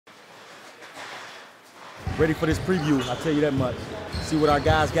Ready for this preview, I'll tell you that much. See what our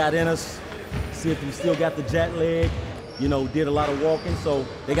guys got in us, see if we still got the jet leg. You know, did a lot of walking, so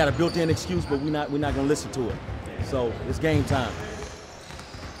they got a built-in excuse, but we're not gonna listen to it. So it's game time.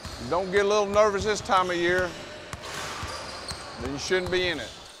 Don't get a little nervous this time of year, then you shouldn't be in it.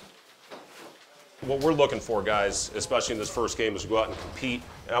 What we're looking for, guys, especially in this first game, is to go out and compete,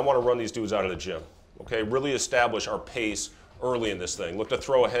 and I want to run these dudes out of the gym, okay? Really establish our pace early in this thing. Look to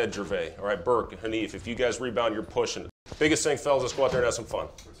throw ahead, Gervais. All right, Burke, Hanif, if you guys rebound, you're pushing. Biggest thing, fellas, let's go out there and have some fun.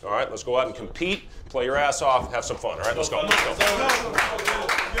 All right, let's go out and compete, play your ass off, have some fun. All right, let's go. Let's go.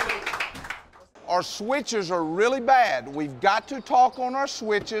 Our switches are really bad. We've got to talk on our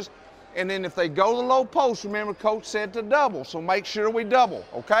switches, and then if they go to the low post, remember Coach said to double, so make sure we double,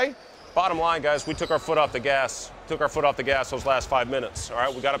 okay? Bottom line, guys, we took our foot off the gas. Those last 5 minutes. All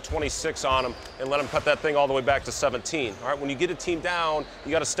right, we got up 26 on them and let them cut that thing all the way back to 17. All right, when you get a team down,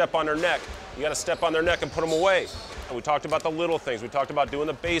 you got to step on their neck. You got to step on their neck and put them away. And we talked about the little things. We talked about doing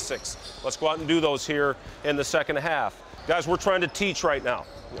the basics. Let's go out and do those here in the second half. Guys, we're trying to teach right now.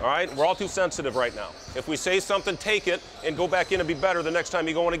 All right, we're all too sensitive right now. If we say something, take it and go back in and be better the next time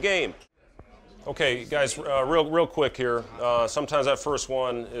you go in a game. Okay, guys, real quick here. Sometimes that first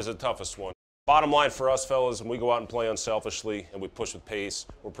one is the toughest one. Bottom line for us, fellas, when we go out and play unselfishly and we push with pace,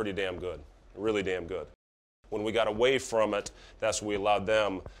 we're pretty damn good, really damn good. When we got away from it, that's when we allowed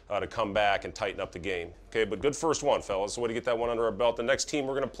them to come back and tighten up the game. Okay, but good first one, fellas. So way to get that one under our belt. The next team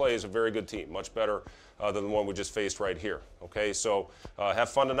we're going to play is a very good team, much better than the one we just faced right here. Okay, so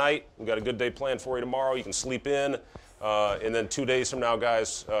have fun tonight. We've got a good day planned for you tomorrow. You can sleep in. And then 2 days from now,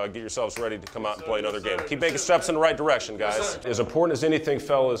 guys, get yourselves ready to come out and play another game. Keep making steps in the right direction, guys. As important as anything,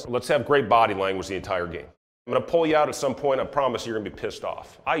 fellas, let's have great body language the entire game. I'm going to pull you out at some point. I promise you're going to be pissed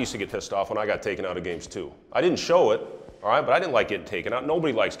off. I used to get pissed off when I got taken out of games too. I didn't show it, all right, but I didn't like getting taken out.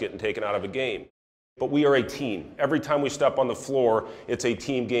 Nobody likes getting taken out of a game. But we are a team. Every time we step on the floor, it's a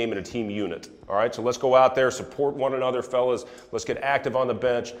team game and a team unit. All right, so let's go out there, support one another, fellas. Let's get active on the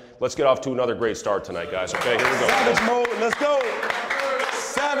bench. Let's get off to another great start tonight, guys. Okay, here we go. Savage mode, let's go.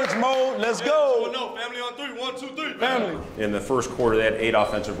 Savage mode, let's go. No, family on three. 1, 2, 3. Family. In the first quarter, they had 8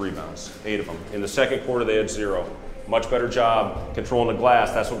 offensive rebounds, 8 of them. In the second quarter, they had 0. Much better job controlling the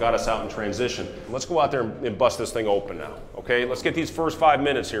glass. That's what got us out in transition. Let's go out there and bust this thing open now, okay? Let's get these first 5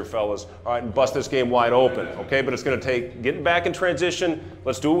 minutes here, fellas, all right, and bust this game wide open, okay? But it's going to take getting back in transition.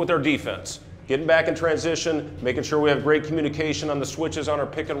 Let's do it with our defense. Getting back in transition, making sure we have great communication on the switches on our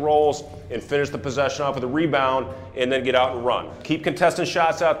pick and rolls, and finish the possession off with a rebound, and then get out and run. Keep contesting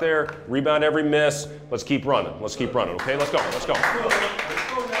shots out there, rebound every miss. Let's keep running. Let's keep running, okay? Let's go. Let's go.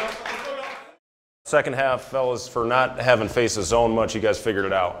 Second half, fellas, for not having faced the zone much, you guys figured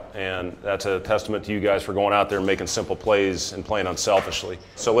it out. And that's a testament to you guys for going out there and making simple plays and playing unselfishly.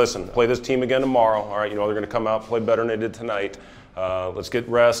 So listen, play this team again tomorrow. All right, you know they're going to come out, play better than they did tonight. Let's get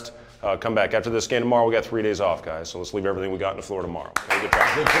rest, come back. After this game tomorrow, we got 3 days off, guys. So let's leave everything we got on the floor tomorrow. Okay, good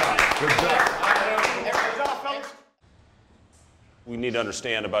job. Good job. Good job. We need to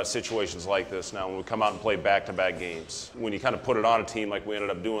understand about situations like this now when we come out and play back-to-back games. When you kind of put it on a team like we ended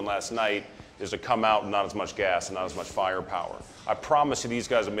up doing last night, is to come out with not as much gas and not as much firepower. I promise you these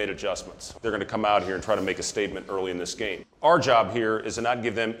guys have made adjustments. They're going to come out here and try to make a statement early in this game. Our job here is to not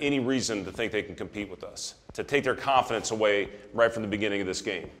give them any reason to think they can compete with us, to take their confidence away right from the beginning of this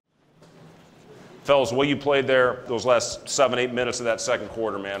game. Fellas, the way you played there, those last 7, 8 minutes of that second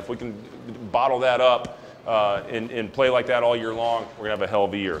quarter, man, if we can bottle that up and play like that all year long, we're going to have a hell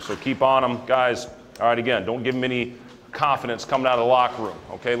of a year. So keep on them, guys. All right, again, don't give them any confidence coming out of the locker room.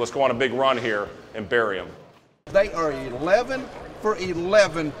 Okay, let's go on a big run here and bury them. They are 11 for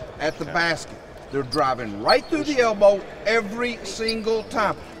 11 at the basket. They're driving right through the elbow every single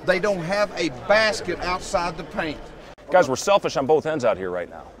time. They don't have a basket outside the paint. Guys, we're selfish on both ends out here right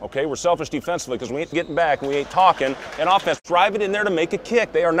now, okay? We're selfish defensively because we ain't getting back and we ain't talking. And offense, drive it in there to make a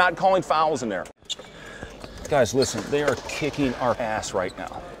kick. They are not calling fouls in there. Guys, listen, they are kicking our ass right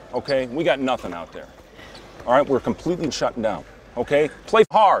now, okay? We got nothing out there. All right, we're completely shutting down, okay? Play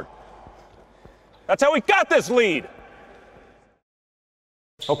hard. That's how we got this lead.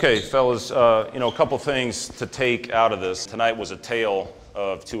 Okay, fellas, you know, a couple things to take out of this. Tonight was a tale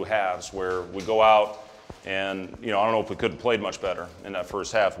of 2 halves where we go out and, you know, I don't know if we could have played much better in that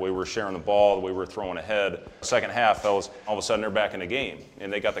first half, the way we were sharing the ball, the way we were throwing ahead. Second half, fellas, all of a sudden they're back in the game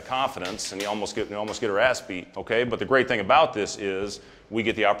and they got the confidence and you almost get our ass beat, okay? But the great thing about this is we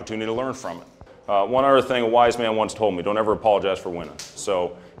get the opportunity to learn from it. One other thing a wise man once told me, don't ever apologize for winning.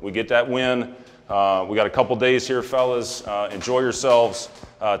 So we get that win. We got a couple days here, fellas. Enjoy yourselves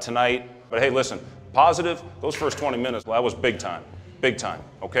tonight. But hey, listen, positive, those first 20 minutes, that was big time. Big time,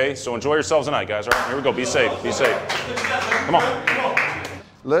 okay? So enjoy yourselves tonight, guys. All right, here we go. Be safe. Be safe. Come on.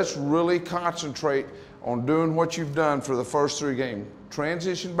 Let's really concentrate on doing what you've done for the first 3 games.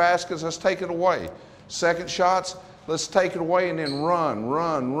 Transition baskets, let's take it away. Second shots, let's take it away and then run,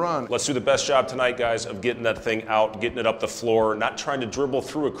 run, run. Let's do the best job tonight, guys, of getting that thing out, getting it up the floor, not trying to dribble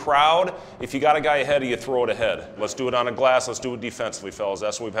through a crowd. If you got a guy ahead of you, throw it ahead. Let's do it on a glass. Let's do it defensively, fellas.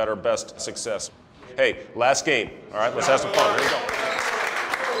 That's when we've had our best success. Hey, last game. All right, let's have some fun. Here we go.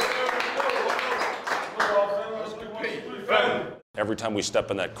 Every time we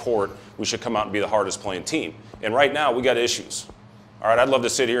step in that court, we should come out and be the hardest playing team. And right now, we got issues. All right, I'd love to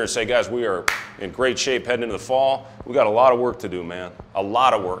sit here and say, guys, we are in great shape heading into the fall. We got a lot of work to do, man. A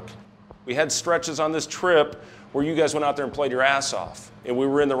lot of work. We had stretches on this trip where you guys went out there and played your ass off. And we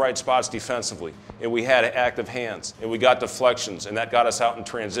were in the right spots defensively. And we had active hands. And we got deflections. And that got us out in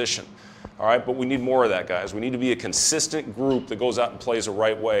transition. All right, but we need more of that, guys. We need to be a consistent group that goes out and plays the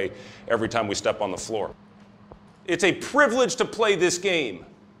right way every time we step on the floor. It's a privilege to play this game.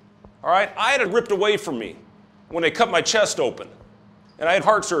 All right, I had it ripped away from me when they cut my chest open. And I had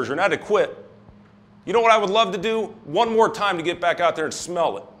heart surgery and I had to quit. You know what I would love to do? One more time to get back out there and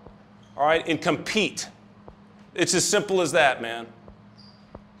smell it. All right, and compete. It's as simple as that, man.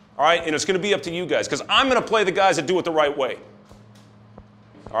 All right, and it's going to be up to you guys because I'm going to play the guys that do it the right way.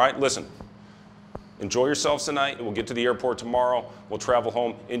 All right, listen. Enjoy yourselves tonight, and we'll get to the airport tomorrow. We'll travel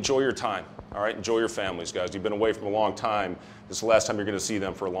home. Enjoy your time, all right? Enjoy your families, guys. You've been away from a long time. This is the last time you're going to see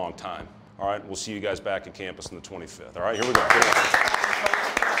them for a long time, all right? We'll see you guys back at campus on the 25th, all right? Here we go.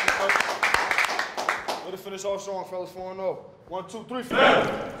 Way to finish off strong, fellas. 4-0. 1, 2, 3,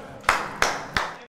 4.